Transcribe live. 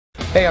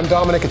Hey, I'm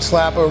Dominic at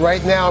SLAPPA.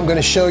 Right now I'm going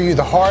to show you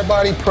the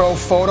Hardbody Pro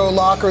Photo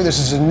Locker. This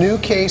is a new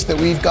case that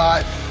we've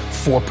got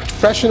for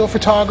professional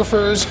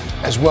photographers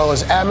as well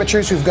as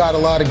amateurs who've got a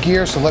lot of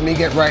gear, so let me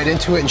get right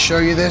into it and show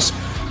you this.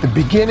 The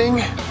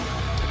beginning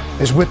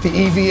is with the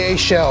EVA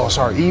shells.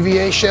 Our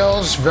EVA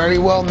shells, very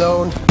well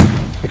known,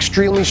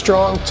 extremely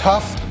strong,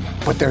 tough,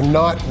 but they're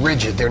not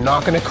rigid. They're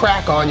not going to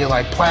crack on you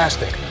like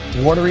plastic.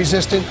 Water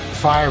resistant,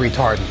 fire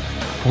retardant.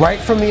 Right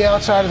from the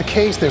outside of the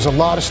case, there's a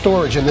lot of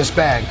storage in this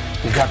bag.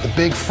 You've got the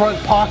big front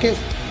pocket.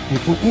 You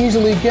can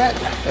easily get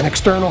an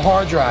external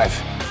hard drive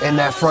in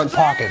that front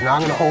pocket. Now I'm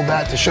going to hold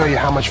that to show you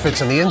how much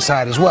fits on the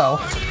inside as well.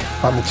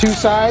 On the two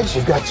sides,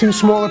 you've got two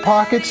smaller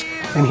pockets,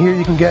 and here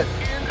you can get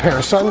a pair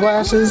of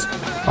sunglasses.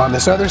 On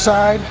this other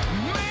side,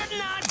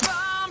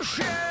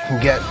 you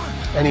can get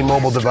any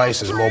mobile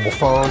devices, a mobile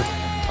phone,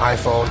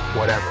 iPhone,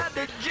 whatever.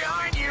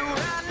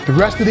 The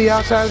rest of the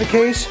outside of the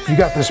case, you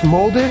got this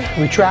molded,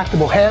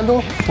 retractable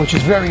handle, which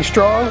is very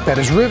strong, that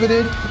is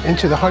riveted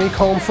into the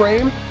honeycomb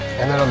frame.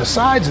 And then on the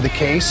sides of the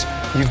case,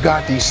 you've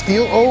got these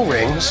steel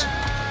O-rings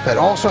that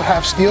also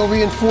have steel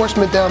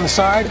reinforcement down the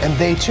side, and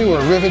they too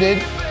are riveted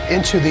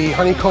into the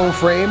honeycomb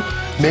frame.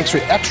 Makes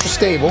it extra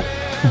stable.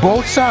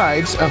 Both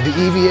sides of the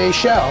EVA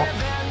shell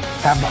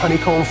have the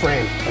honeycomb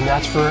frame, and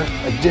that's for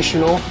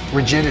additional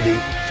rigidity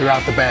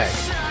throughout the bag.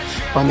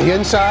 On the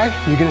inside,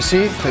 you're going to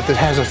see that it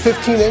has a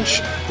 15-inch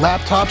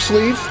laptop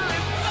sleeve.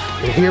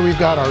 And here we've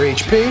got our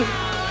HP.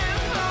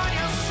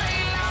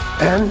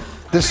 And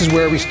this is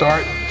where we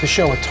start to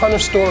show a ton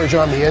of storage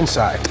on the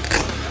inside.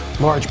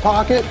 Large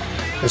pocket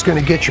is going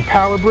to get your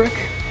power brick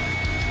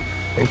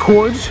and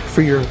cords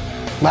for your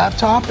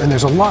laptop, and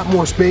there's a lot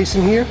more space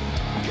in here.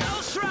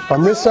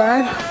 On this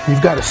side,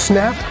 you've got a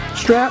snap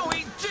strap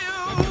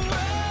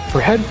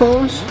for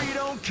headphones.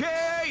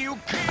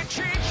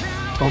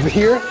 Over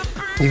here,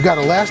 you've got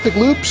elastic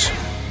loops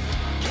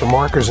for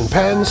markers and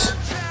pens.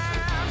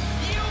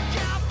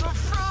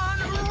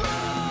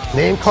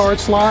 Name card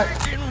slot.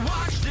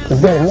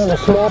 You've got another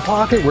small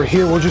pocket where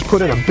here we'll just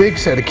put in a big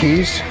set of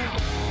keys.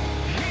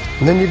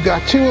 And then you've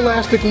got two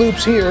elastic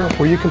loops here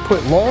where you can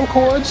put long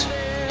cords.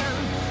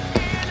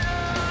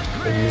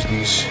 I use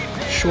these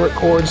short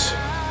cords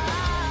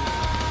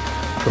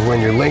for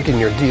when you're linking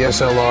your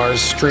DSLRs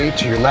straight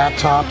to your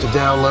laptop to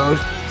download.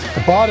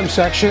 The bottom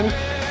section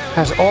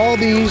has all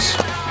these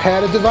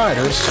padded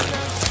dividers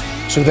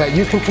so that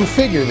you can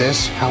configure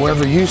this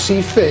however you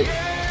see fit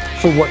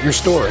for what you're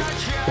storing.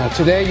 Now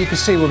today you can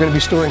see we're going to be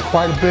storing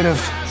quite a bit of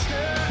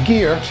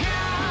gear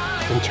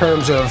in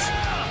terms of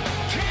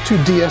two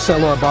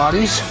DSLR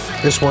bodies.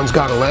 This one's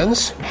got a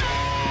lens.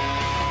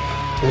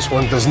 This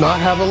one does not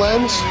have a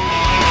lens.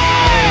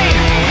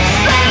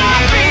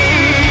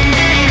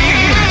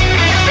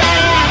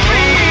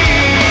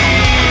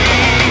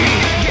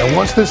 And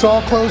once this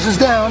all closes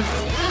down,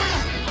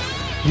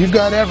 you've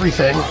got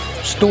everything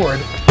stored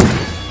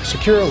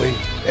securely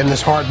in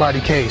this hard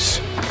body case.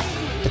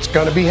 It's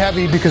going to be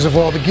heavy because of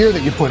all the gear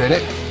that you put in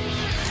it,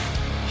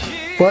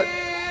 but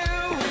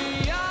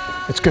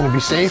it's going to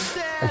be safe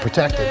and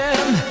protected.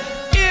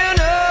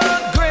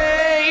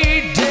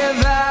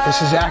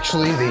 This is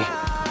actually the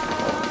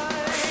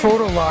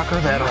photo locker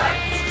that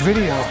our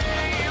video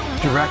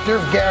director,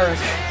 Garrick,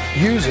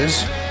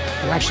 uses.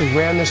 I actually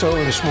ran this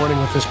over this morning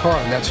with his car,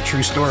 and that's a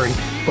true story,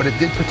 but it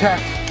did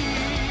protect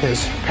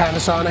his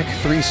Panasonic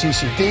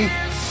 3CCD.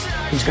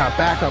 He's got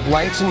backup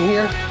lights in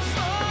here,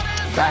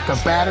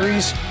 backup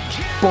batteries,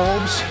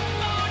 bulbs,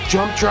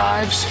 jump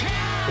drives,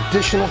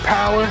 additional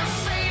power,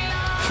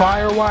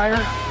 fire wire,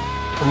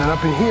 and then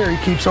up in here he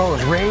keeps all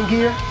his rain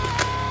gear,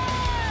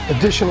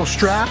 additional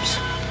straps,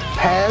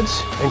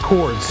 pads, and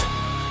cords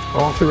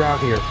all throughout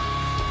here.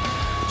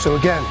 So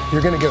again,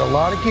 you're going to get a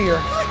lot of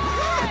gear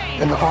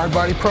in the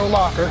Hardbody Pro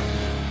Locker,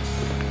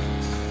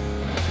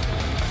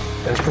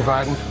 and it's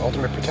providing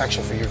ultimate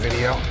protection for your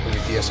video and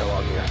your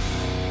DSLR gear.